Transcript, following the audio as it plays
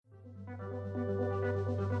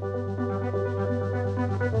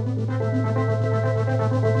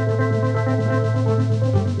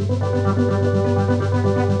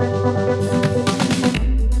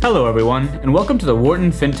everyone, and welcome to the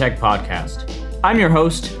Wharton FinTech Podcast. I'm your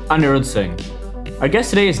host, Anirudh Singh. Our guest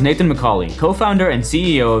today is Nathan McCauley, co-founder and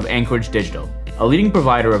CEO of Anchorage Digital, a leading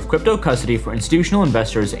provider of crypto custody for institutional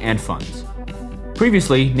investors and funds.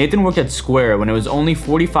 Previously, Nathan worked at Square when it was only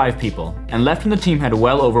 45 people, and left when the team had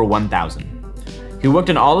well over 1,000. He worked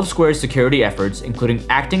in all of Square's security efforts, including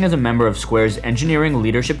acting as a member of Square's engineering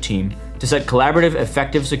leadership team to set collaborative,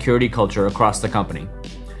 effective security culture across the company.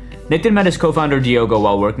 Nathan met his co-founder Diogo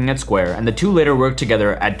while working at Square, and the two later worked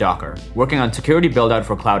together at Docker, working on security build-out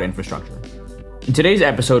for cloud infrastructure. In today's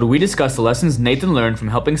episode, we discuss the lessons Nathan learned from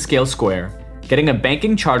helping scale Square, getting a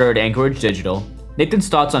banking charter at Anchorage Digital, Nathan's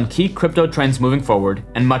thoughts on key crypto trends moving forward,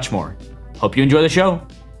 and much more. Hope you enjoy the show.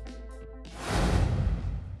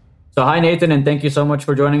 So hi, Nathan, and thank you so much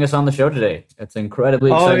for joining us on the show today. It's incredibly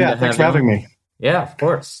exciting to have you. Thanks for having me. Yeah, of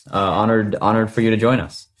course. Honored for you to join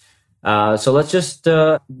us. So let's just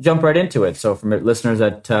jump right into it. So for listeners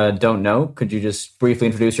that don't know, could you just briefly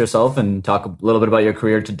introduce yourself and talk a little bit about your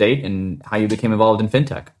career to date and how you became involved in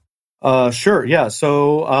fintech? Sure, yeah.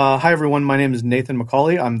 So hi, everyone. My name is Nathan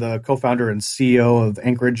McCauley. I'm the co-founder and CEO of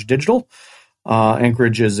Anchorage Digital.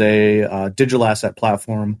 Anchorage is a digital asset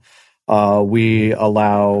platform. We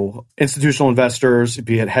allow institutional investors,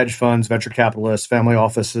 be it hedge funds, venture capitalists, family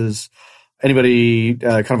offices, anybody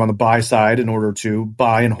kind of on the buy side in order to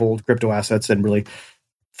buy and hold crypto assets and really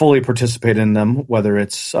fully participate in them, whether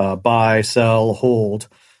it's buy, sell, hold,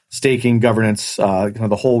 staking, governance, kind of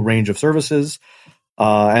the whole range of services.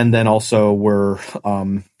 And then also we're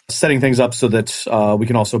setting things up so that we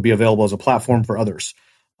can also be available as a platform for others.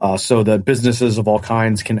 So that businesses of all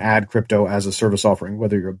kinds can add crypto as a service offering,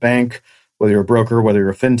 whether you're a bank, whether you're a broker, whether you're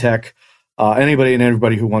a fintech. Anybody and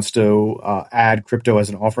everybody who wants to add crypto as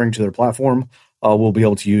an offering to their platform will be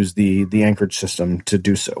able to use the Anchorage system to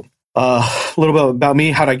do so. A little bit about me,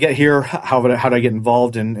 how did I get here? How did I get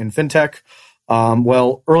involved in fintech?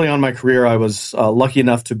 Well, early on in my career, I was lucky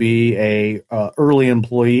enough to be a early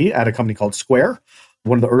employee at a company called Square,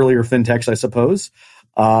 one of the earlier fintechs, I suppose,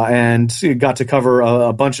 and got to cover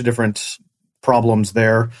a bunch of different problems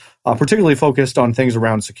there, particularly focused on things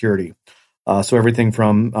around security. So everything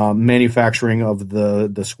from manufacturing of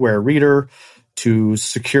the Square reader to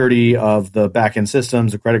security of the backend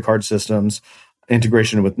systems, the credit card systems,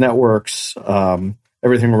 integration with networks,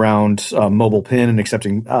 everything around mobile PIN and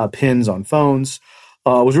accepting PINs on phones.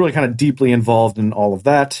 Was really kind of deeply involved in all of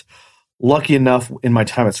that. Lucky enough in my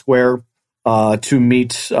time at Square to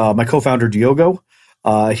meet my co-founder Diogo.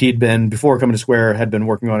 He'd been, before coming to Square, had been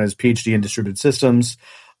working on his PhD in distributed systems.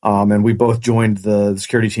 And we both joined the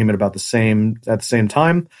security team at the same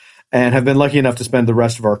time, and have been lucky enough to spend the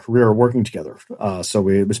rest of our career working together. So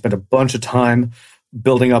we spent a bunch of time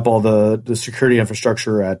building up all the security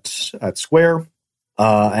infrastructure at Square,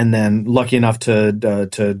 and then lucky enough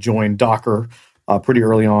to join Docker pretty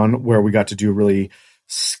early on, where we got to do really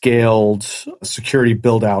scaled security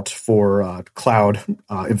build out for cloud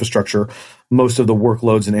infrastructure. Most of the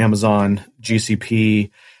workloads in Amazon, GCP,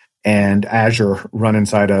 and Azure run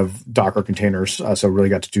inside of Docker containers. So really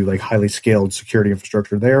got to do like highly scaled security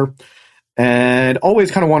infrastructure there. And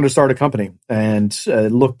always kind of wanted to start a company and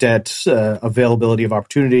looked at availability of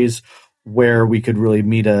opportunities where we could really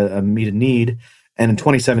meet a need. And in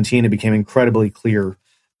 2017, it became incredibly clear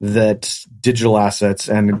that digital assets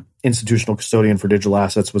and institutional custodian for digital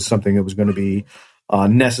assets was something that was going to be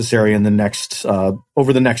necessary in the next,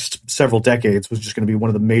 over the next several decades, was just going to be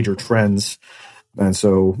one of the major trends. And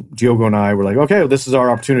so Diogo and I were like, okay, well, this is our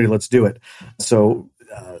opportunity. Let's do it. So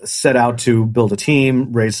set out to build a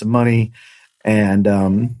team, raise some money, and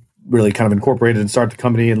really kind of incorporated and started the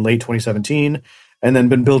company in late 2017, and then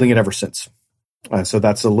been building it ever since. So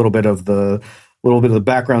that's a little bit of the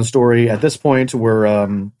background story. At this point, we're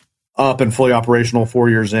up and fully operational 4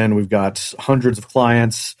 years in. We've got hundreds of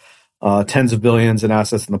clients, tens of billions in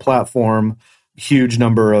assets in the platform, huge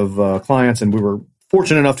number of clients, and we were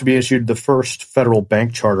fortunate enough to be issued the first federal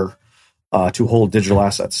bank charter to hold digital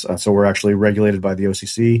assets. So we're actually regulated by the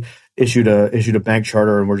OCC, issued a bank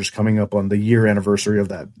charter, and we're just coming up on the year anniversary of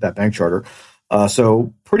that bank charter.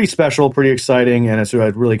 So pretty special, pretty exciting, and it's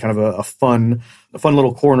really kind of a fun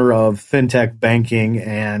little corner of fintech, banking,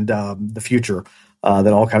 and the future that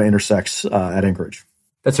all kind of intersects at Anchorage.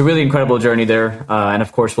 That's a really incredible journey there. And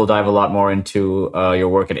of course, we'll dive a lot more into your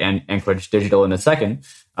work at Anchorage Digital in a second.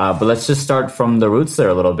 But let's just start from the roots there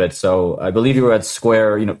a little bit. So I believe you were at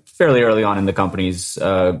Square, fairly early on in the company's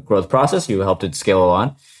growth process. You helped it scale a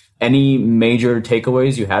lot. Any major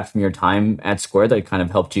takeaways you had from your time at Square that kind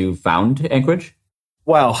of helped you found Anchorage?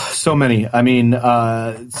 Wow, so many. I mean,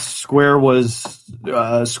 Square was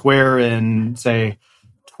Square in, say,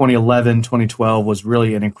 2011, 2012 was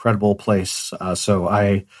really an incredible place. So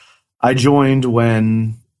I joined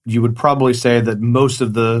when you would probably say that most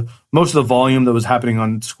of the volume that was happening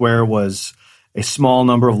on Square was a small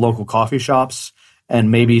number of local coffee shops and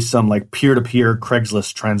maybe some like peer-to-peer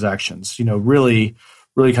Craigslist transactions. Really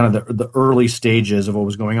kind of the early stages of what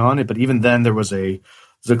was going on. But even then, there was a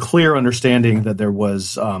clear understanding that there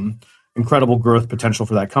was incredible growth potential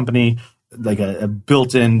for that company, like a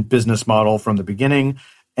built-in business model from the beginning,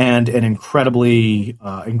 and an incredibly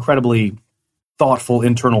thoughtful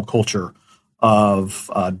internal culture of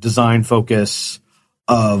design focus,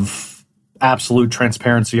 of absolute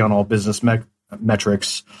transparency on all business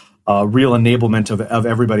metrics, real enablement of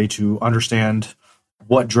everybody to understand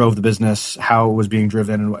what drove the business, how it was being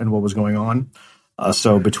driven, and what was going on.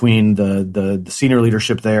 So between the senior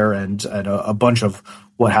leadership there and a bunch of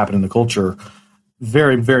what happened in the culture,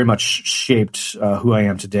 very, very much shaped who I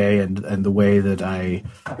am today and the way that I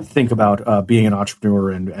think about being an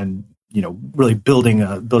entrepreneur and really building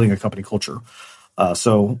a company culture.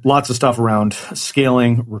 So lots of stuff around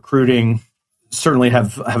scaling, recruiting. Certainly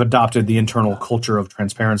have adopted the internal culture of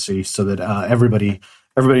transparency so that everybody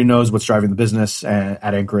knows what's driving the business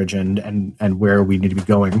at Anchorage and where we need to be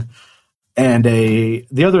going. And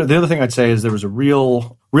the other thing I'd say is there was a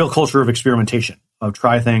real culture of experimentation, of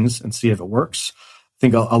try things and see if it works. I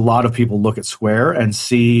think a lot of people look at Square and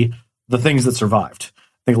see the things that survived.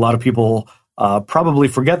 I think a lot of people probably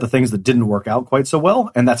forget the things that didn't work out quite so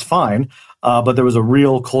well, and that's fine. But there was a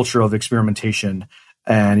real culture of experimentation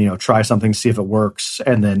and, try something, see if it works,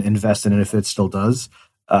 and then invest in it if it still does.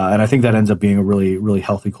 And I think that ends up being a really, really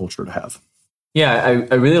healthy culture to have. Yeah,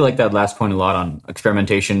 I really like that last point a lot on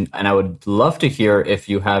experimentation. And I would love to hear if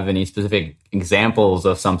you have any specific examples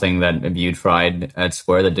of something that maybe you tried at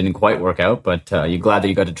Square that didn't quite work out, but you're glad that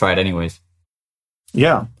you got to try it anyways.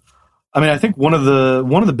 Yeah. I mean, I think one of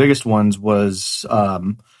the biggest ones was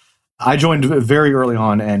I joined very early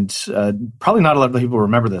on, and probably not a lot of people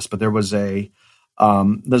remember this, but there was there's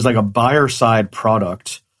like a buyer side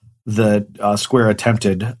product that Square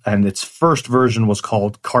attempted, and its first version was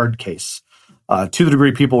called Cardcase. To the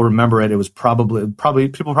degree people remember it, it was probably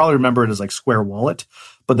people remember it as like Square Wallet,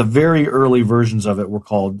 but the very early versions of it were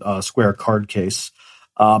called Square Cardcase.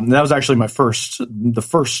 And that was actually the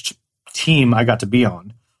first team I got to be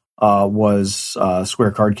on was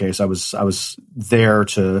Square Cardcase. I was there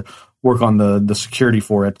to work on the security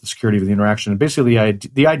for it, the security of the interaction. And basically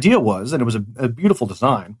the idea was, and it was a beautiful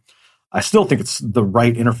design, I still think it's the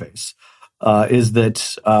right interface, is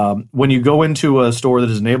that when you go into a store that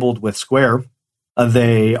is enabled with Square,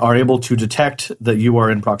 they are able to detect that you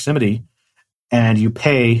are in proximity, and you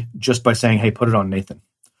pay just by saying, "Hey, put it on Nathan."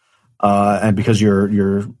 And because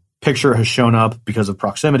your picture has shown up because of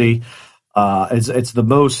proximity, it's the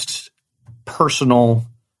most personal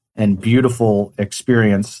and beautiful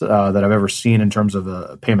experience that I've ever seen in terms of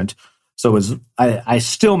a payment. So I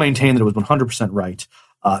still maintain that it was 100% right.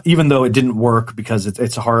 Even though it didn't work because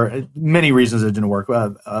it's hard, many reasons it didn't work.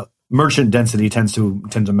 Merchant density tends to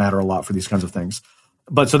matter a lot for these kinds of things.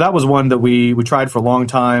 But so that was one that we tried for a long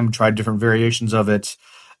time, tried different variations of it,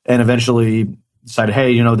 and eventually decided,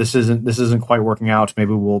 hey, this isn't quite working out.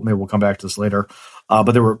 Maybe we'll come back to this later.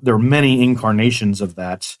 But there were many incarnations of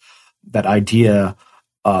that idea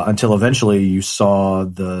until eventually you saw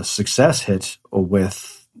the success hit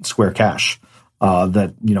with Square Cash.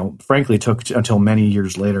 That frankly took until many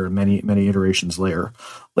years later, many iterations later.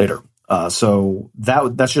 So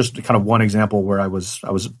that's just kind of one example where I was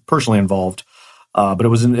personally involved, but it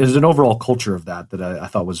was an overall culture of that I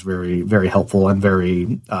thought was very, very helpful and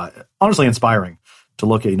very honestly inspiring to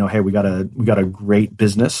look at. Hey, we got a great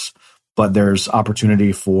business, but there's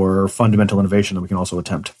opportunity for fundamental innovation that we can also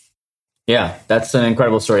attempt. Yeah, that's an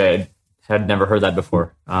incredible story. I had never heard that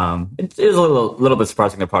before. It is a little bit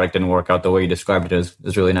surprising the product didn't work out the way you described it.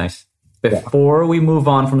 Is really nice. Before we move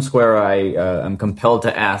on from Square, I am compelled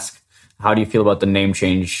to ask, how do you feel about the name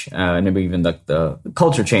change, and maybe even the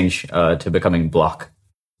culture change to becoming Block?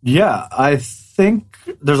 Yeah, I think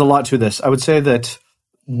there's a lot to this. I would say that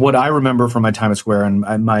what I remember from my time at Square,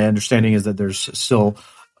 and my understanding is that there's still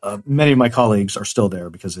many of my colleagues are still there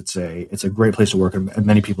because it's a great place to work, and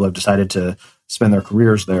many people have decided to spend their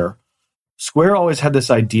careers there. Square always had this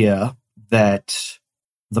idea that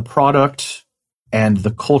the product and the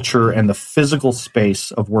culture and the physical space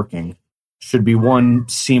of working should be one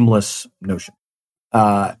seamless notion.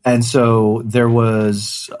 And so there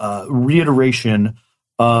was reiteration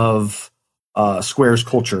of Square's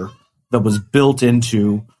culture that was built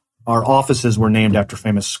into our offices were named after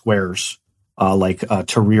famous squares, like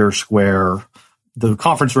Tahrir Square. The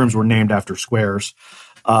conference rooms were named after squares.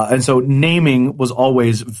 And so naming was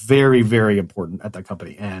always very, very important at that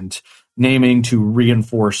company, and naming to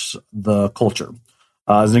reinforce the culture.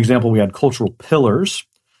 As an example, we had cultural pillars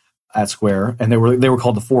at Square, and they were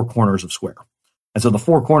called the four corners of Square. And so the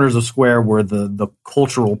four corners of Square were the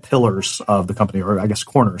cultural pillars of the company, or I guess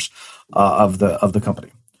corners of the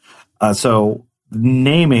company. So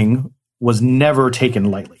naming was never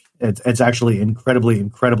taken lightly. It's actually incredibly,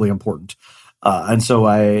 incredibly important. And so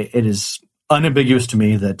it is unambiguous to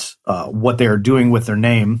me that what they are doing with their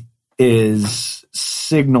name is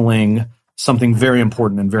signaling something very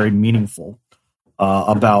important and very meaningful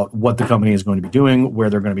about what the company is going to be doing, where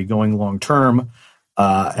they're going to be going long term,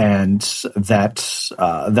 and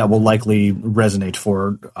that will likely resonate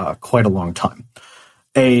for quite a long time.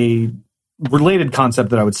 A related concept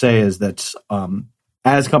that I would say is that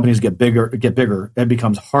as companies get bigger, it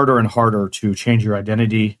becomes harder and harder to change your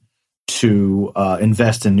identity, to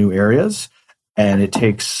invest in new areas, and it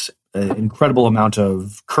takes an incredible amount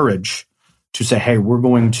of courage to say, hey, we're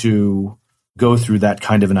going to go through that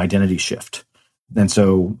kind of an identity shift. And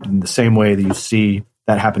so in the same way that you see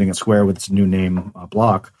that happening at Square with its new name,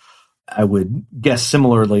 Block, I would guess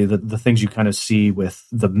similarly that the things you kind of see with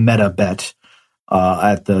the Meta bet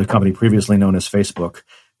at the company previously known as Facebook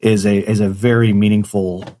is a very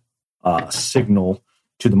meaningful signal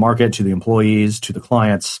to the market, to the employees, to the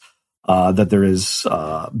clients, that there is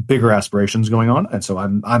bigger aspirations going on. And so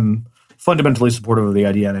I'm fundamentally supportive of the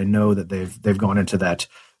idea, and I know that they've gone into that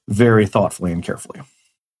very thoughtfully and carefully.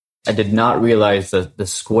 I did not realize that the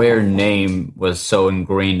Square name was so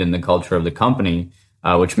ingrained in the culture of the company,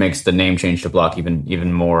 which makes the name change to Block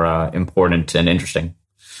even more important and interesting.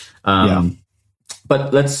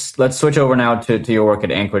 But let's switch over now to your work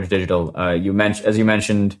at Anchorage Digital. As you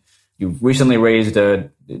mentioned, you recently raised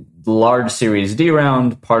a large Series D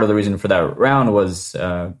round. Part of the reason for that round was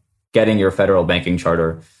getting your federal banking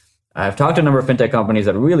charter. I've talked to a number of fintech companies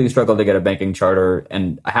that really struggle to get a banking charter,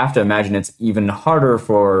 and I have to imagine it's even harder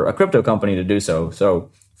for a crypto company to do so. So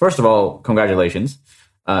first of all, congratulations.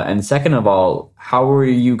 And second of all, how were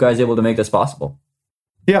you guys able to make this possible?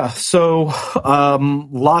 Yeah, so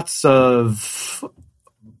lots of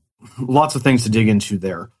things to dig into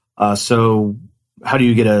there. So how do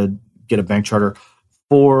you get a bank charter?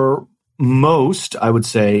 For most, I would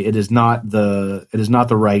say it is not the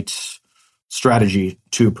right strategy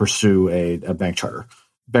to pursue a bank charter.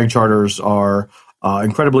 Bank charters are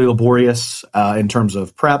incredibly laborious in terms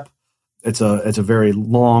of prep. It's a very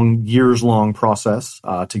years long process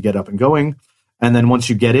to get up and going. And then once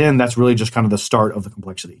you get in, that's really just kind of the start of the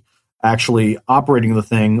complexity. Actually operating the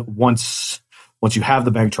thing once you have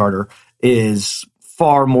the bank charter is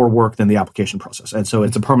far more work than the application process. And so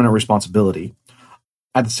it's a permanent responsibility.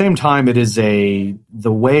 At the same time, it is the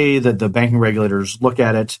way that the banking regulators look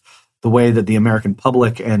at it, the way that the American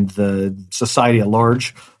public and the society at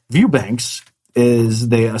large view banks is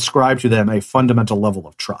they ascribe to them a fundamental level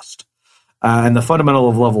of trust. And the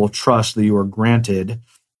fundamental level of trust that you are granted,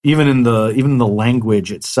 even in the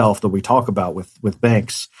language itself that we talk about with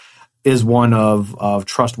banks, is one of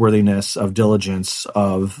trustworthiness, of diligence,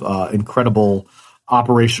 of incredible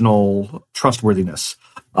operational trustworthiness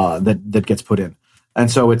that gets put in. And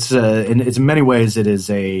so it's in many ways it is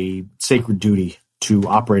a sacred duty to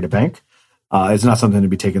operate a bank. It's not something to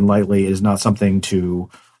be taken lightly. It is not something to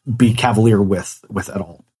be cavalier with at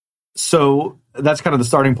all. So that's kind of the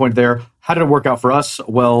starting point there. How did it work out for us?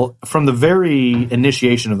 Well, from the very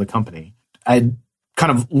initiation of the company, I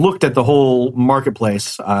kind of looked at the whole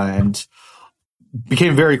marketplace and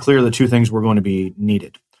became very clear that two things were going to be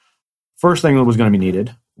needed. First thing that was going to be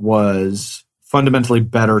needed was fundamentally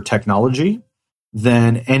better technology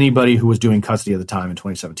than anybody who was doing custody at the time in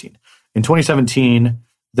 2017. In 2017,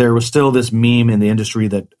 there was still this meme in the industry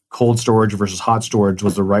that cold storage versus hot storage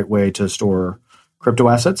was the right way to store crypto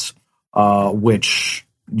assets, which,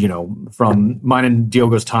 from mine and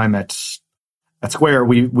Diogo's time at Square,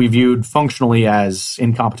 we viewed functionally as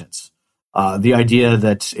incompetence. The idea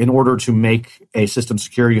that in order to make a system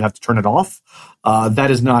secure, you have to turn it off,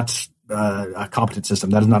 that is not a competent system.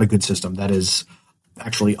 That is not a good system. That is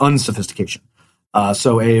actually unsophistication.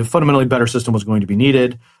 So a fundamentally better system was going to be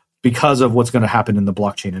needed because of what's going to happen in the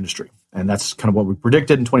blockchain industry. And that's kind of what we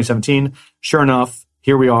predicted in 2017. Sure enough,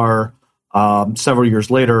 here we are several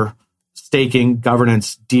years later, staking,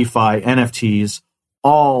 governance, DeFi, NFTs,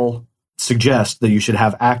 all suggest that you should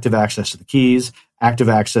have active access to the keys, active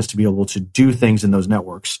access to be able to do things in those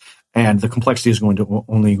networks. And the complexity is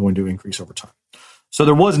only going to increase over time. So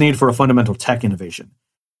there was need for a fundamental tech innovation.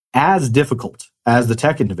 As difficult as the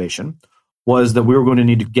tech innovation was that we were going to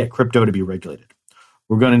need to get crypto to be regulated.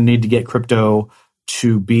 We're going to need to get crypto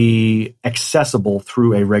to be accessible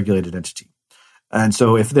through a regulated entity. And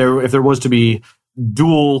so if there was to be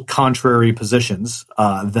dual contrary positions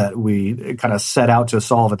that we kind of set out to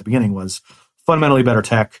solve at the beginning, was fundamentally better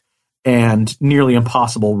tech and nearly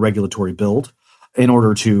impossible regulatory build in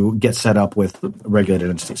order to get set up with regulated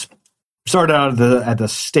entities. We started out at the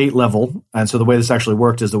state level, and so the way this actually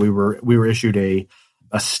worked is that we were issued a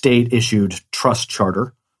state issued trust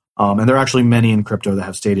charter, and there are actually many in crypto that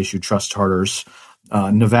have state issued trust charters.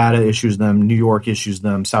 Nevada issues them, New York issues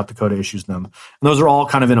them, South Dakota issues them. And those are all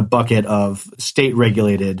kind of in a bucket of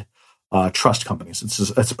state-regulated trust companies.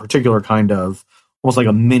 It's a particular kind of, almost like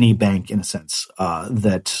a mini bank in a sense,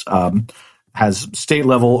 that has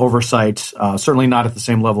state-level oversight, certainly not at the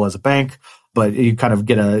same level as a bank, but you kind of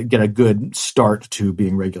get a good start to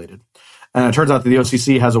being regulated. And it turns out that the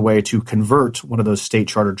OCC has a way to convert one of those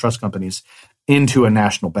state-chartered trust companies into a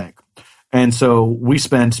national bank. And so we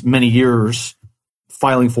spent many years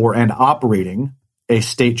filing for and operating a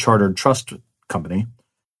state-chartered trust company,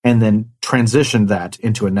 and then transitioned that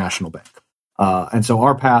into a national bank. And so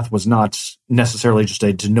our path was not necessarily just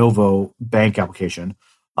a de novo bank application,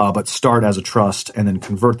 but start as a trust and then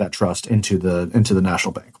convert that trust into the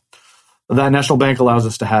national bank. That national bank allows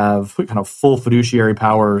us to have kind of full fiduciary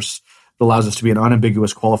powers. It allows us to be an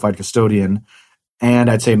unambiguous qualified custodian. And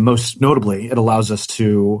I'd say most notably, it allows us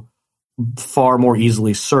to far more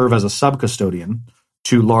easily serve as a sub-custodian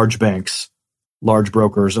to large banks, large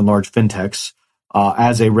brokers, and large fintechs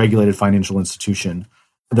as a regulated financial institution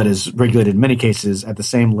that is regulated in many cases at the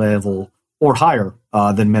same level or higher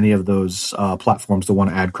than many of those platforms that want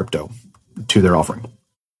to add crypto to their offering.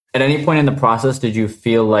 At any point in the process, did you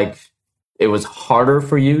feel like it was harder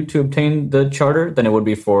for you to obtain the charter than it would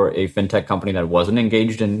be for a fintech company that wasn't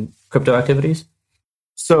engaged in crypto activities?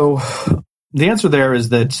 So the answer there is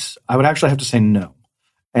that I would actually have to say no.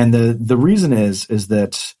 And the reason is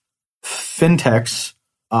that fintechs,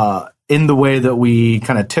 in the way that we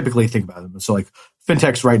kind of typically think about them, so like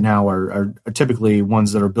fintechs right now are typically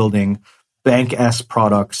ones that are building bank-esque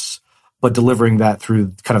products, but delivering that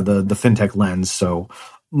through kind of the fintech lens. So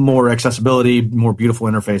more accessibility, more beautiful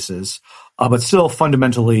interfaces, but still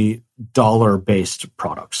fundamentally dollar-based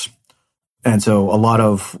products. And so a lot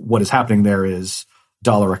of what is happening there is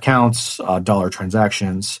dollar accounts, dollar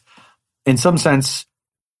transactions. In some sense,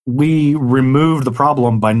 we removed the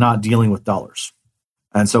problem by not dealing with dollars.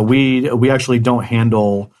 And so we actually don't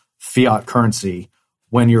handle fiat currency.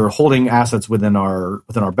 When you're holding assets within our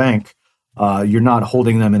bank, you're not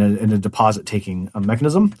holding them in a deposit-taking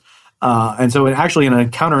mechanism. And so actually, in a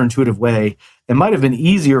counterintuitive way, it might have been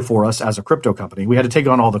easier for us as a crypto company. We had to take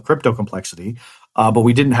on all the crypto complexity, but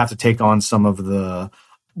we didn't have to take on some of the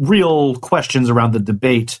real questions around the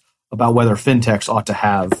debate about whether fintechs ought to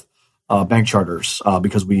have bank charters,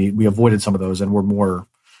 because we avoided some of those and were more,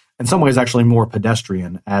 in some ways, actually more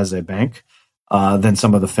pedestrian as a bank than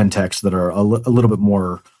some of the fintechs that are a little bit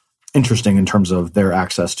more interesting in terms of their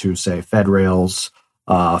access to, say, FedRails,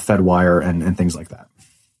 FedWire, and things like that.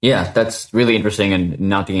 Yeah, that's really interesting and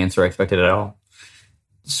not the answer I expected at all.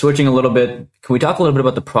 Switching a little bit, can we talk a little bit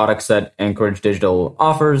about the products that Anchorage Digital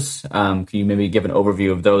offers? Can you maybe give an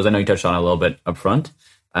overview of those? I know you touched on it a little bit up front,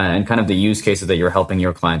 and kind of the use cases that you're helping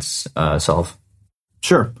your clients solve.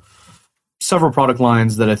 Sure. Several product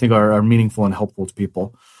lines that I think are meaningful and helpful to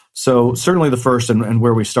people. So certainly the first and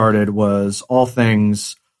where we started was all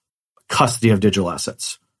things custody of digital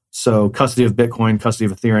assets. So custody of Bitcoin,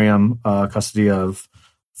 custody of Ethereum, custody of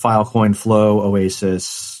Filecoin, Flow,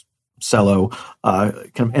 Oasis, Celo,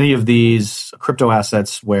 kind of any of these crypto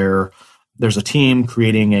assets where there's a team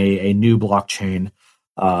creating a new blockchain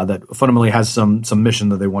that fundamentally has some mission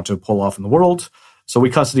that they want to pull off in the world. So we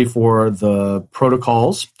custody for the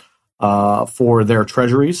protocols, for their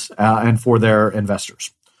treasuries, and for their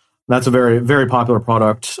investors. That's a very, very popular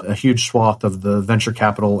product. A huge swath of the venture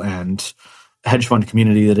capital and hedge fund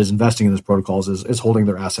community that is investing in these protocols is holding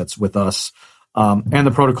their assets with us. And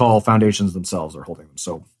the protocol foundations themselves are holding them.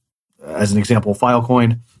 So as an example,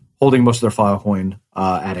 Filecoin, holding most of their Filecoin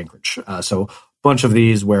at Anchorage. So a bunch of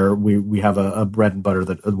these where we have a bread and butter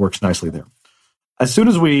that works nicely there. As soon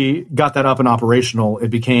as we got that up and operational, it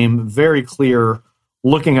became very clear,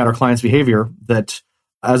 looking at our clients' behavior, that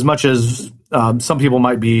as much as some people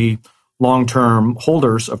might be long-term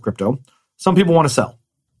holders of crypto, some people want to sell.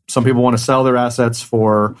 Some people want to sell their assets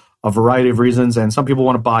for a variety of reasons, and some people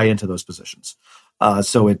want to buy into those positions.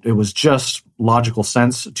 So it was just logical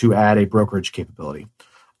sense to add a brokerage capability,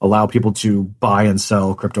 allow people to buy and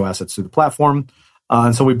sell crypto assets through the platform.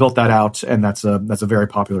 And so we built that out, and that's a very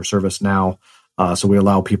popular service now. So we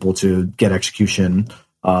allow people to get execution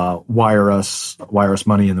wire us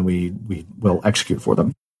money, and then we will execute for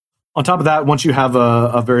them. On top of that, once you have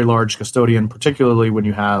a very large custodian, particularly when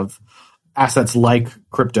you have assets like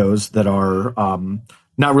cryptos that are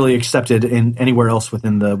not really accepted in anywhere else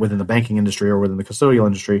within the banking industry or within the custodial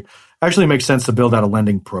industry, it actually makes sense to build out a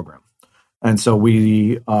lending program. And so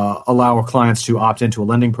we allow our clients to opt into a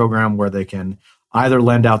lending program where they can either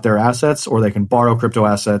lend out their assets or they can borrow crypto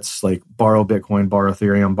assets, like borrow Bitcoin, borrow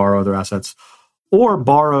Ethereum, borrow other assets, or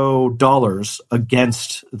borrow dollars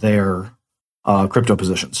against their crypto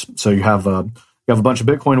positions. So you have a bunch of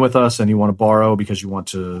Bitcoin with us, and you want to borrow because you want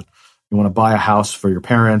to buy a house for your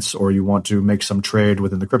parents, or you want to make some trade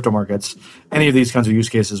within the crypto markets. Any of these kinds of use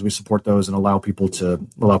cases, we support those and allow people to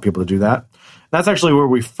do that. That's actually where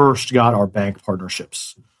we first got our bank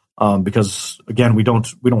partnerships, because again, we don't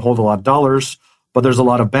hold a lot of dollars, but there's a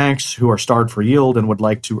lot of banks who are starved for yield and would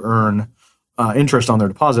like to earn interest on their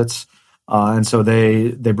deposits, and so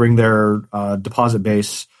they bring their deposit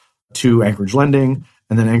base to Anchorage Lending,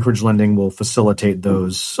 and then Anchorage Lending will facilitate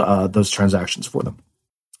those transactions for them.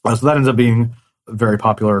 So that ends up being very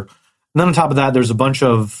popular. And then on top of that, there's a bunch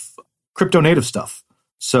of crypto native stuff.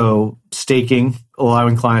 So staking,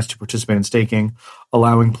 allowing clients to participate in staking,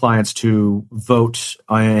 allowing clients to vote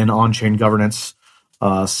in on-chain governance,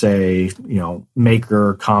 say,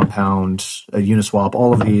 Maker, Compound, Uniswap,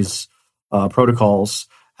 all of these protocols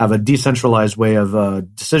have a decentralized way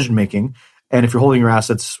of decision-making. And if you're holding your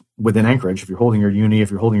assets within Anchorage, if you're holding your Uni, if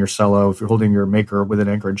you're holding your Celo, if you're holding your Maker within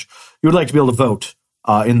Anchorage, you would like to be able to vote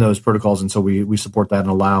in those protocols, and so we support that and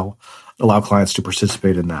allow clients to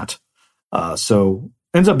participate in that. So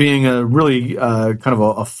ends up being a really kind of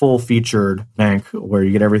a full-featured bank where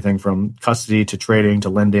you get everything from custody to trading to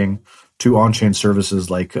lending to on-chain services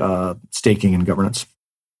like staking and governance.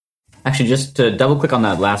 Actually, just to double-click on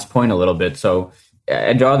that last point a little bit, so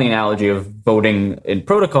I draw the analogy of voting in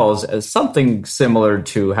protocols as something similar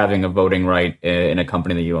to having a voting right in a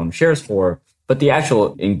company that you own shares for. But the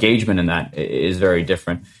actual engagement in that is very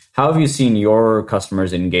different. How have you seen your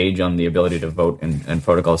customers engage on the ability to vote in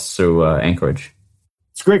protocols through Anchorage?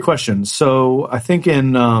 It's a great question. So I think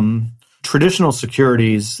in traditional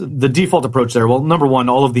securities, the default approach there, well, number one,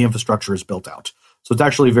 all of the infrastructure is built out. So it's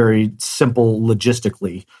actually very simple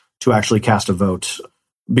logistically to actually cast a vote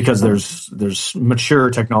because there's mature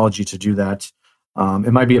technology to do that.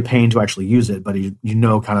 It might be a pain to actually use it, but you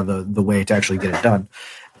know kind of the way to actually get it done.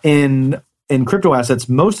 In crypto assets,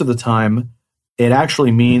 most of the time, it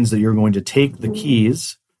actually means that you're going to take the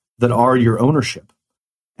keys that are your ownership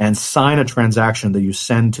and sign a transaction that you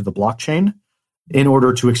send to the blockchain in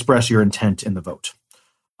order to express your intent in the vote.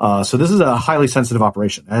 So this is a highly sensitive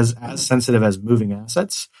operation. As sensitive as moving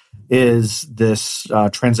assets is this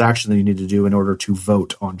transaction that you need to do in order to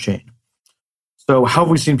vote on chain. So how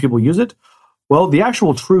have we seen people use it? Well, the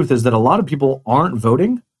actual truth is that a lot of people aren't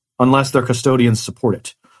voting unless their custodians support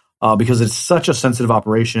it. Because it's such a sensitive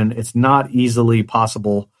operation, it's not easily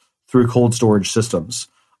possible through cold storage systems.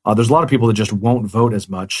 There's a lot of people that just won't vote as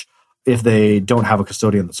much if they don't have a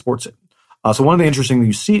custodian that supports it. So one of the interesting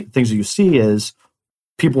things that you see is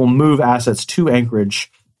people move assets to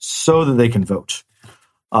Anchorage so that they can vote.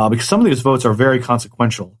 Because some of these votes are very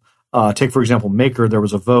consequential. Take, for example, Maker. There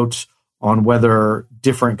was a vote on whether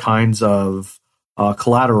different kinds of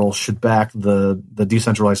collateral should back the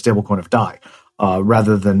decentralized stablecoin of DAI.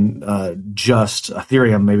 Rather than just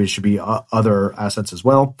Ethereum, maybe it should be other assets as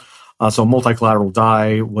well. So multi-collateral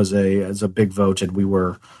DAI was a big vote, and we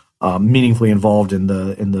were meaningfully involved in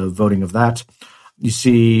the voting of that. You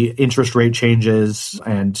see interest rate changes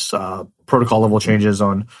and protocol level changes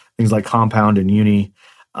on things like Compound and Uni,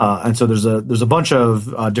 and so there's a bunch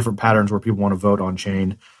of different patterns where people want to vote on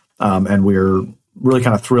chain, and we're really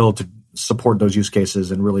kind of thrilled to support those use cases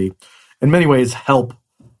and really, in many ways, help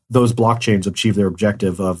those blockchains achieve their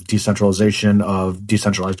objective of decentralization, of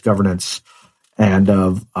decentralized governance, and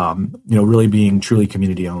of really being truly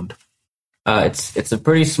community owned. It's a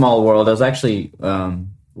pretty small world. I was actually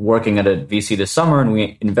working at a VC this summer, and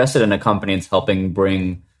we invested in a company that's helping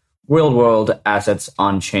bring real-world assets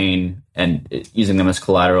on chain and using them as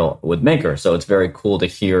collateral with Maker. So it's very cool to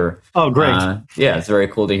hear. Oh, great! It's very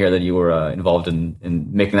cool to hear that you were involved in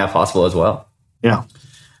making that possible as well. Yeah.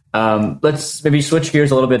 Let's maybe switch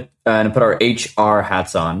gears a little bit and put our HR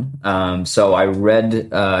hats on. So I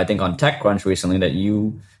read, I think on TechCrunch recently that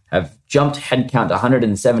you have jumped headcount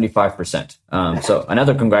 175%. So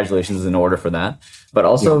another congratulations is in order for that, but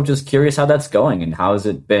also just curious how that's going and how has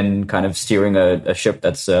it been kind of steering a ship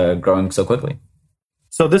that's growing so quickly?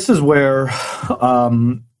 So this is where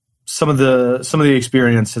some of the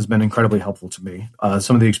experience has been incredibly helpful to me.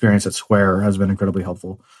 Some of the experience at Square has been incredibly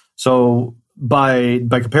helpful. So by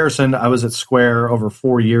comparison, I was at Square over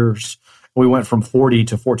 4 years. We went from 40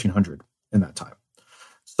 to 1,400 in that time.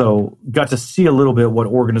 So got to see a little bit what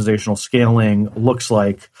organizational scaling looks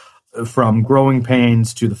like, from growing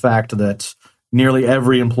pains to the fact that nearly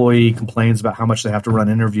every employee complains about how much they have to run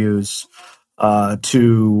interviews,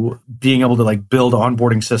 to being able to like build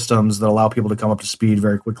onboarding systems that allow people to come up to speed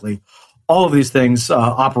very quickly. All of these things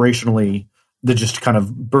operationally that just kind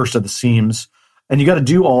of burst at the seams. And you got to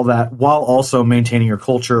do all that while also maintaining your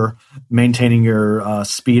culture, maintaining your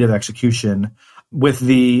speed of execution, with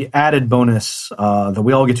the added bonus that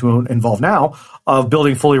we all get to involve now of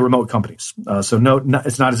building fully remote companies. It's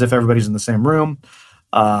not as if everybody's in the same room.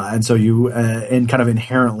 And so you and kind of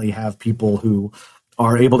inherently have people who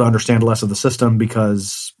are able to understand less of the system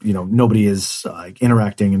because, nobody is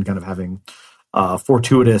interacting and kind of having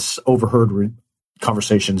fortuitous overheard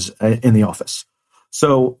conversations in the office.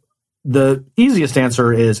 So the easiest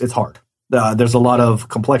answer is it's hard. There's a lot of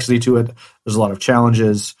complexity to it. There's a lot of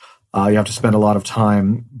challenges. You have to spend a lot of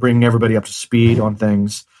time bringing everybody up to speed on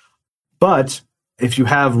things. But if you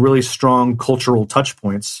have really strong cultural touch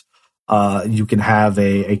points, you can have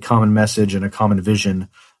a common message and a common vision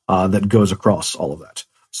that goes across all of that.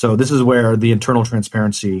 So this is where the internal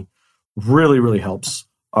transparency really, really helps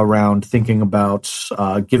around thinking about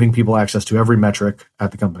giving people access to every metric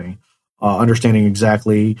at the company, understanding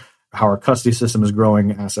exactly how our custody system is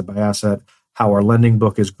growing asset by asset, how our lending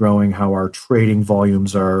book is growing, how our trading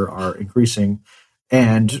volumes are increasing,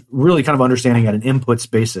 and really kind of understanding at an inputs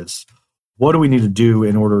basis, what do we need to do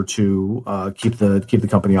in order to keep the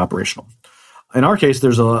company operational? In our case,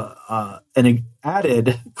 there's an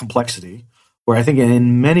added complexity where I think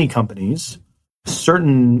in many companies,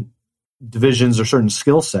 certain divisions or certain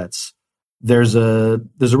skill sets, there's a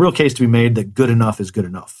real case to be made that good enough is good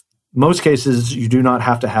enough. Most cases, you do not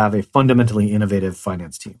have to have a fundamentally innovative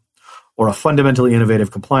finance team, or a fundamentally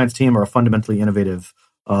innovative compliance team, or a fundamentally innovative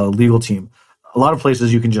legal team. A lot of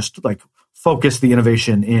places you can just like focus the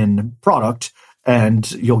innovation in product and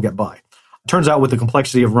you'll get by. Turns out with the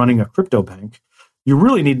complexity of running a crypto bank, you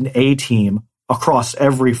really need an A team across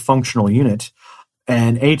every functional unit,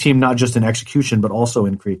 and A team not just in execution, but also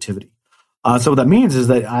in creativity. So what that means is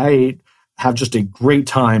that I have just a great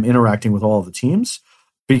time interacting with all of the teams,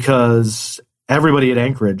 because everybody at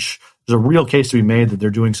Anchorage, there's a real case to be made that they're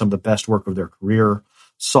doing some of the best work of their career,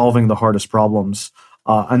 solving the hardest problems.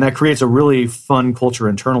 And that creates a really fun culture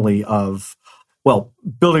internally of,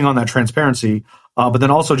 building on that transparency, but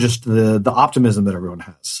then also just the optimism that everyone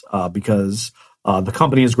has, because the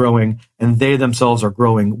company is growing and they themselves are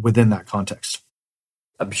growing within that context.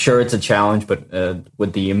 I'm sure it's a challenge, but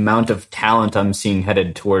with the amount of talent I'm seeing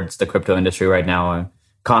headed towards the crypto industry right now, I'm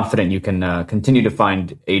confident you can continue to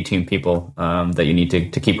find A-team people that you need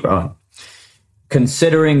to keep growing.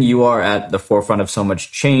 Considering you are at the forefront of so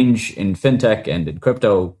much change in fintech and in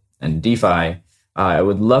crypto and DeFi, I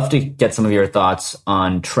would love to get some of your thoughts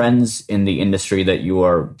on trends in the industry that you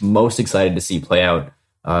are most excited to see play out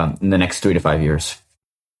in the next 3 to 5 years.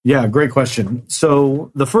 Yeah, great question.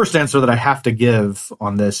 So the first answer that I have to give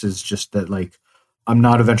on this is just that, I'm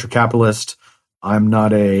not a venture capitalist. I'm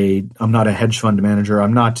not a hedge fund manager.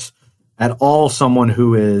 I'm not at all someone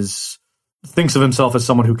who thinks of himself as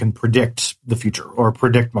someone who can predict the future or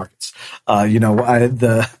predict markets.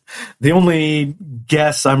 The only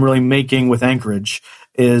guess I'm really making with Anchorage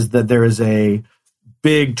is that there is a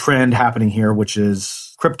big trend happening here, which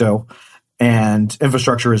is crypto, and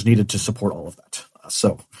infrastructure is needed to support all of that.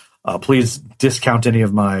 So please discount any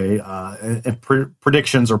of my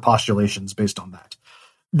predictions or postulations based on that.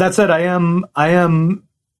 That said, I am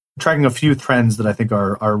tracking a few trends that I think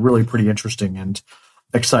are really pretty interesting and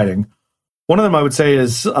exciting. One of them I would say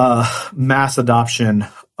is mass adoption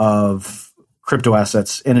of crypto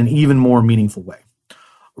assets in an even more meaningful way.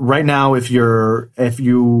 Right now, if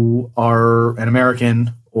you are an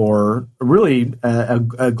American or really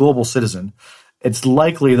a global citizen, it's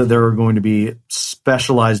likely that there are going to be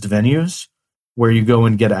specialized venues where you go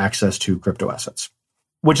and get access to crypto assets,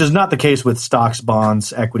 which is not the case with stocks,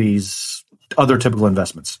 bonds, equities, other typical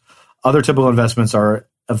investments. Other typical investments are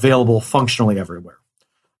available functionally everywhere,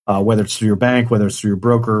 whether it's through your bank, whether it's through your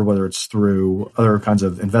broker, whether it's through other kinds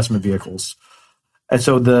of investment vehicles. And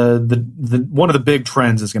so the one of the big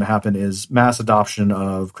trends is going to happen is mass adoption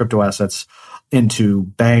of crypto assets into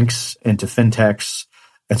banks, into fintechs.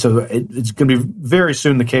 And so it's going to be very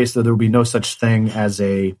soon the case that there will be no such thing as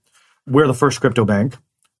we're the first crypto bank.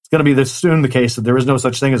 It's going to be soon the case that there is no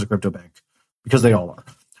such thing as a crypto bank, because they all are.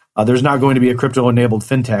 There's not going to be a crypto-enabled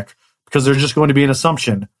fintech, because there's just going to be an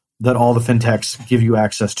assumption that all the fintechs give you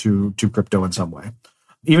access to crypto in some way.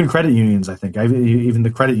 Even credit unions, I think, even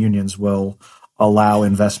the credit unions will allow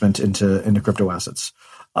investment into crypto assets.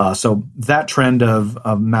 So that trend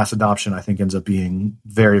of mass adoption, I think, ends up being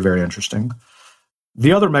very, very interesting.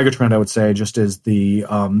 The other megatrend I would say just is the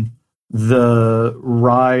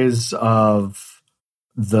rise of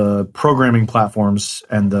the programming platforms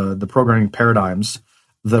and the programming paradigms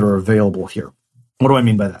that are available here. What do I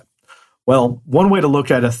mean by that? Well, one way to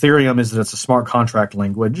look at Ethereum is that it's a smart contract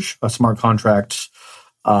language, a smart contract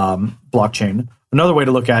blockchain. Another way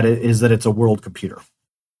to look at it is that it's a world computer.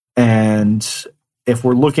 And if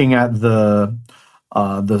we're looking at the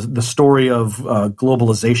story of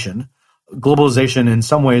globalization in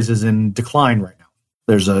some ways is in decline right now.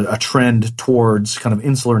 There's a trend towards kind of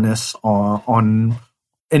insularness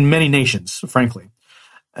in many nations, frankly.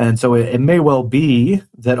 And so it may well be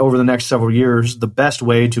that over the next several years, the best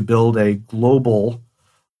way to build a global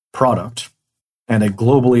product and a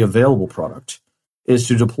globally available product is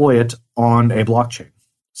to deploy it on a blockchain,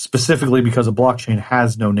 specifically because a blockchain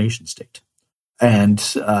has no nation state. And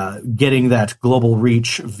getting that global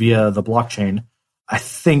reach via the blockchain, I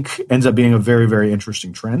think, ends up being a very, very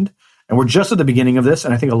interesting trend. And we're just at the beginning of this,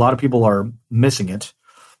 and I think a lot of people are missing it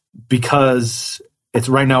because it's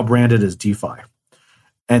right now branded as DeFi.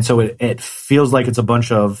 And so it feels like it's a bunch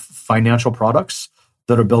of financial products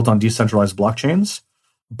that are built on decentralized blockchains,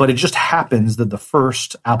 but it just happens that the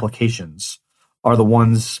first applications are the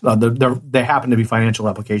ones, they happen to be financial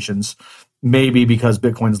applications, maybe because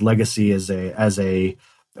Bitcoin's legacy as a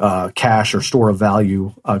cash or store of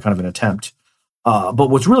value kind of an attempt. But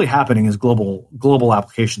what's really happening is global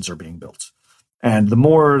applications are being built. And the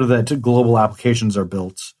more that global applications are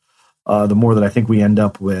built, the more that I think we end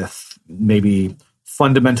up with maybe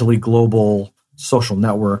fundamentally global social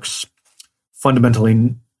networks,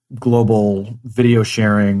 fundamentally global video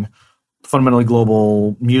sharing, fundamentally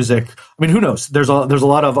global music. I mean, who knows? There's a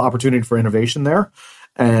lot of opportunity for innovation there.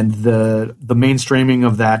 And the mainstreaming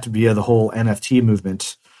of that via the whole NFT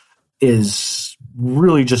movement is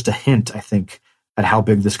really just a hint, I think, at how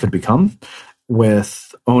big this could become,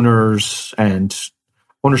 with owners and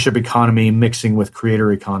ownership economy mixing with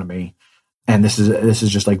creator economy. And this is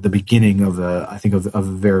just like the beginning of a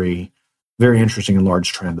very, very interesting and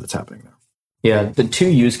large trend that's happening there. Yeah, the two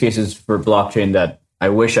use cases for blockchain that I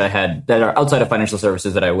wish I had, that are outside of financial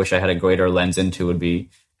services, that I wish I had a greater lens into, would be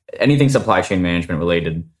anything supply chain management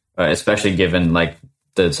related, especially given like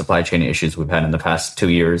the supply chain issues we've had in the past 2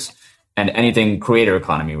 years, and anything creator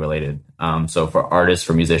economy related. So for artists,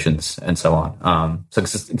 for musicians, and so on. So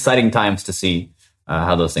it's just exciting times to see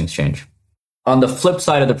how those things change. On the flip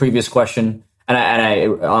side of the previous question, and I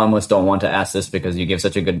almost don't want to ask this because you gave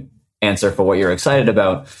such a good answer for what you're excited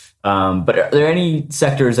about, but are there any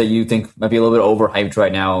sectors that you think might be a little bit overhyped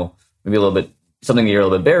right now, maybe a little bit something that you're a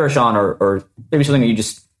little bit bearish on, or maybe something that you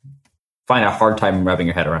just find a hard time wrapping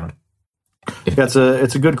your head around? Yeah,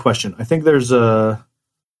 it's a good question. I think this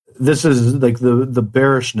is like the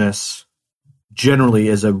bearishness generally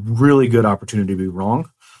is a really good opportunity to be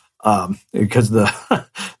wrong. Because the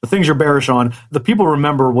things you're bearish on, the people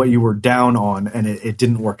remember what you were down on, and it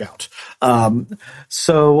didn't work out.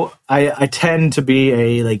 So I tend to be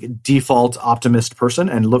a like default optimist person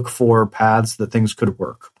and look for paths that things could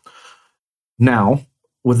work. Now,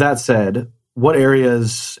 with that said, what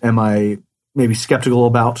areas am I maybe skeptical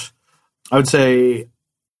about? I would say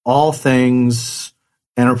all things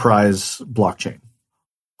enterprise blockchain.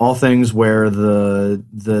 All things where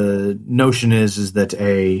the notion is that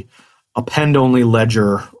a append-only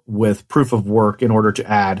ledger with proof of work in order to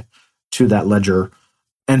add to that ledger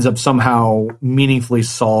ends up somehow meaningfully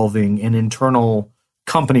solving an internal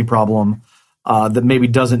company problem that maybe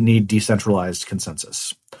doesn't need decentralized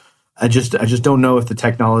consensus. I just don't know if the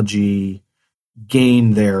technology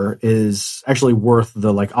gain there is actually worth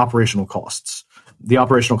the like operational costs. The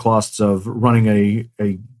operational costs of running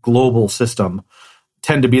a global system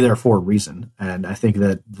tend to be there for a reason, and I think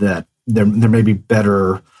that there may be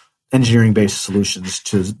better engineering-based solutions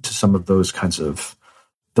to some of those kinds of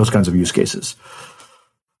use cases.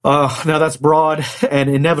 Now that's broad, and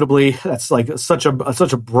inevitably that's like such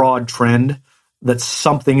a broad trend that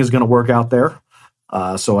something is going to work out there.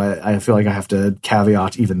 So I feel like I have to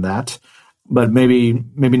caveat even that, but maybe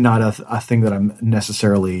not a thing that I'm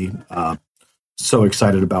necessarily so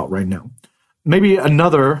excited about right now. Maybe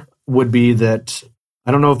another would be that I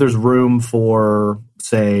don't know if there's room for,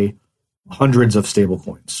 say, hundreds of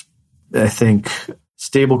stablecoins. I think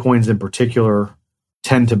stablecoins in particular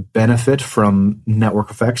tend to benefit from network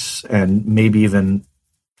effects and maybe even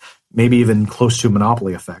close to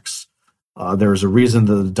monopoly effects. There's a reason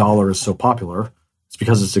that the dollar is so popular. It's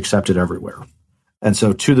because it's accepted everywhere. And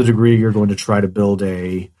so to the degree you're going to try to build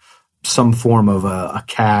some form of a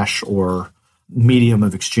cash or medium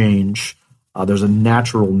of exchange, there's a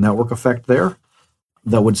natural network effect there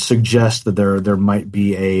that would suggest that there might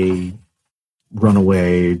be a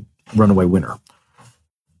runaway winner.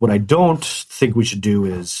 What I don't think we should do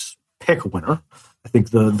is pick a winner. I think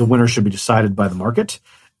the winner should be decided by the market,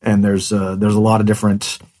 and there's a lot of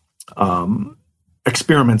different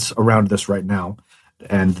experiments around this right now,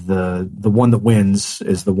 and the one that wins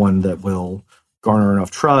is the one that will garner enough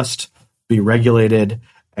trust, be regulated,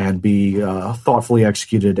 and be thoughtfully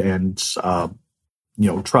executed and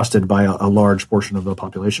trusted by a large portion of the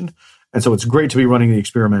population. And so it's great to be running the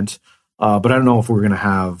experiment, but I don't know if we're going to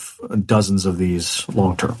have dozens of these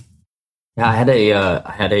long term. Yeah, I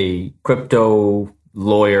had a crypto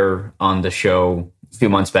lawyer on the show a few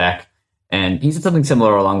months back, and he said something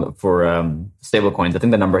similar for stablecoins. I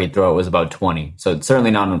think the number he threw out was about 20. So it's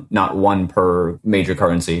certainly not one per major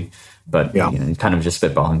currency, but kind of just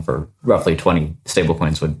spitballing for roughly 20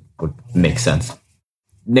 stablecoins would make sense.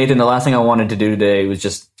 Nathan, the last thing I wanted to do today was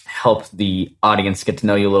just help the audience get to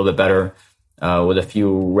know you a little bit better with a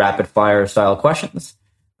few rapid fire style questions.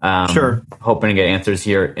 Sure. Hoping to get answers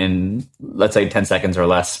here in, let's say, 10 seconds or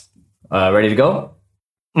less. Ready to go?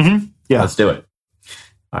 Mm-hmm. Yeah. Let's do it.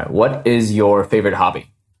 All right. What is your favorite hobby?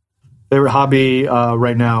 Favorite hobby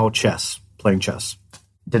right now, chess, playing chess.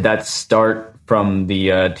 Did that start from the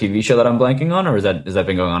TV show that I'm blanking on, or has that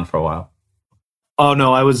been going on for a while? Oh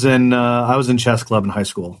no, I was in chess club in high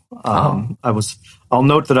school. I'll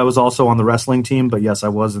note that I was also on the wrestling team, but yes, I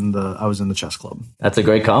was in the chess club. That's a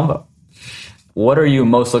great combo. What are you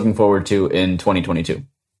most looking forward to in 2022?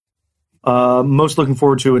 Most looking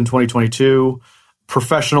forward to in 2022,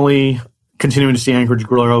 professionally, continuing to see Anchorage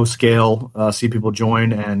grow, scale, see people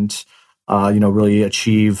join, and really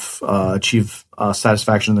achieve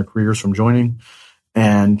satisfaction in their careers from joining.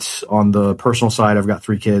 And on the personal side, I've got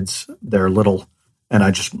 3 kids. They're little, and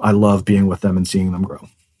I love being with them and seeing them grow.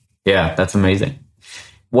 Yeah, that's amazing.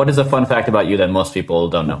 What is a fun fact about you that most people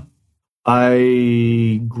don't know?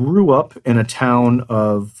 I grew up in a town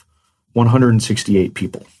of 168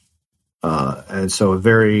 people. And so a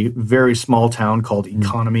very, very small town called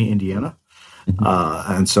Economy, Indiana.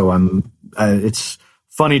 Mm-hmm. And so it's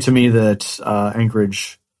funny to me that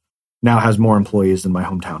Anchorage now has more employees than my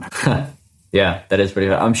hometown. Yeah, that is pretty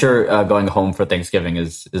fun. I'm sure going home for Thanksgiving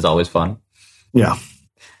is always fun. Yeah.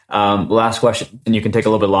 Last question, and you can take a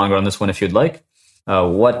little bit longer on this one if you'd like.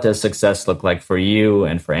 What does success look like for you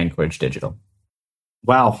and for Anchorage Digital?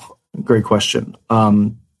 Wow, great question.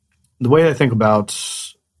 The way I think about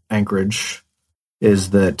Anchorage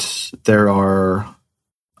is that there are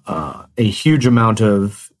a huge amount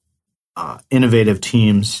of innovative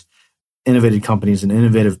teams, innovative companies, and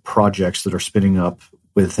innovative projects that are spinning up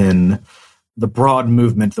within the broad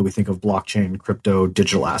movement that we think of blockchain, crypto,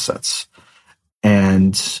 digital assets.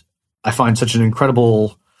 And I find such an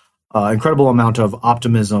incredible amount of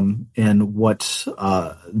optimism in what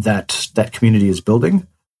that community is building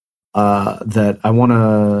that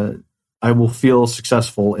I will feel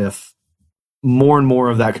successful if more and more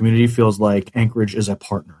of that community feels like Anchorage is a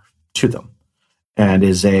partner to them and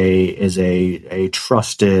is a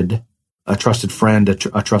trusted friend,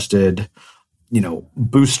 a trusted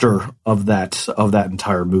booster of that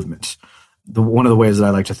entire movement. One of the ways that I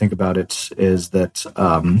like to think about it is that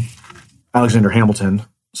Alexander Hamilton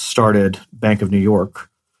started Bank of New York,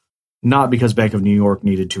 not because Bank of New York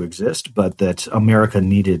needed to exist, but that America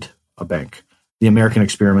needed a bank. The American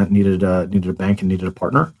experiment needed a bank and needed a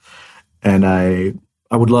partner. And I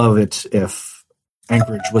would love it if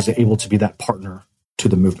Anchorage was able to be that partner to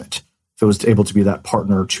the movement. If it was able to be that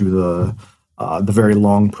partner to the very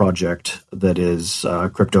long project that is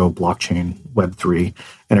crypto, blockchain, Web3,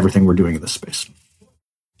 and everything we're doing in this space.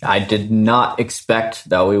 I did not expect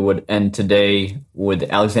that we would end today with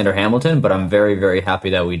Alexander Hamilton, but I'm very, very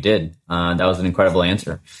happy that we did. That was an incredible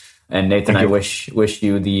answer. And Nathan, I wish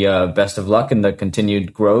you the best of luck in the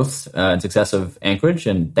continued growth and success of Anchorage.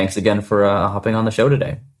 And thanks again for hopping on the show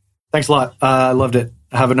today. Thanks a lot. I loved it.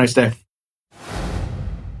 Have a nice day.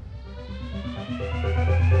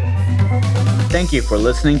 Thank you for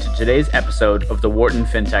listening to today's episode of the Wharton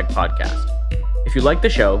FinTech Podcast. If you like the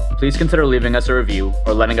show, please consider leaving us a review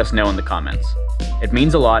or letting us know in the comments. It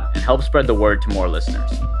means a lot and helps spread the word to more listeners.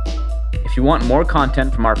 If you want more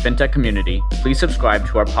content from our fintech community, please subscribe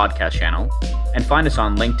to our podcast channel and find us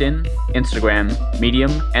on LinkedIn, Instagram,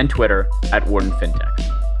 Medium, and Twitter at Wharton FinTech.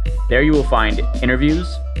 There you will find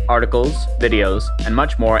interviews, articles, videos, and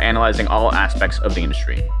much more analyzing all aspects of the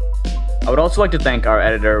industry. I would also like to thank our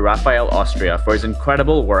editor, Raphael Austria, for his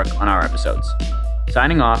incredible work on our episodes.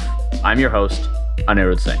 Signing off, I'm your host,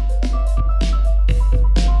 Anirudh Singh.